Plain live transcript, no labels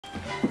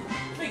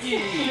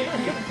Mickey!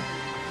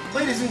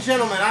 Ladies and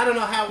gentlemen, I don't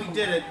know how we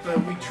did it,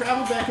 but we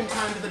traveled back in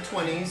time to the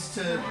 20s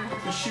to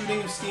the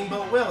shooting of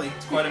Steamboat Willie.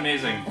 It's quite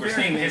amazing. We're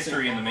seeing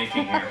history in the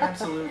making here.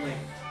 Absolutely.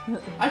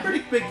 I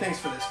predict big things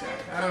for this guy.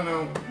 I don't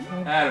know.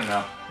 I don't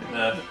know.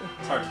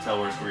 It's hard to tell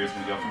where his career is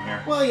going to go from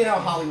here. Well, you know,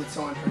 Hollywood's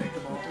so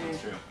unpredictable.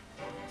 That's true.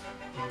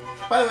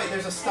 By the way,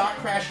 there's a stock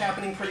crash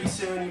happening pretty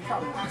soon. You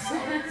probably want to sell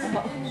it.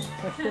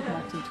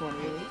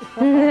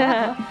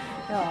 1928.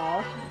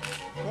 Oh.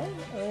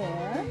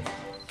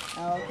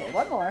 Okay,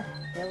 one more.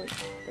 There we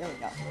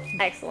go.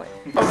 Excellent.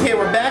 Okay,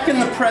 we're back in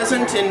the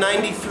present in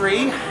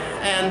 '93,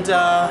 and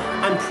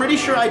I'm pretty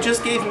sure I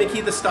just gave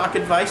Mickey the stock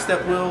advice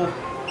that will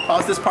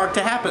cause this park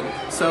to happen.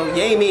 So,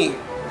 yay me.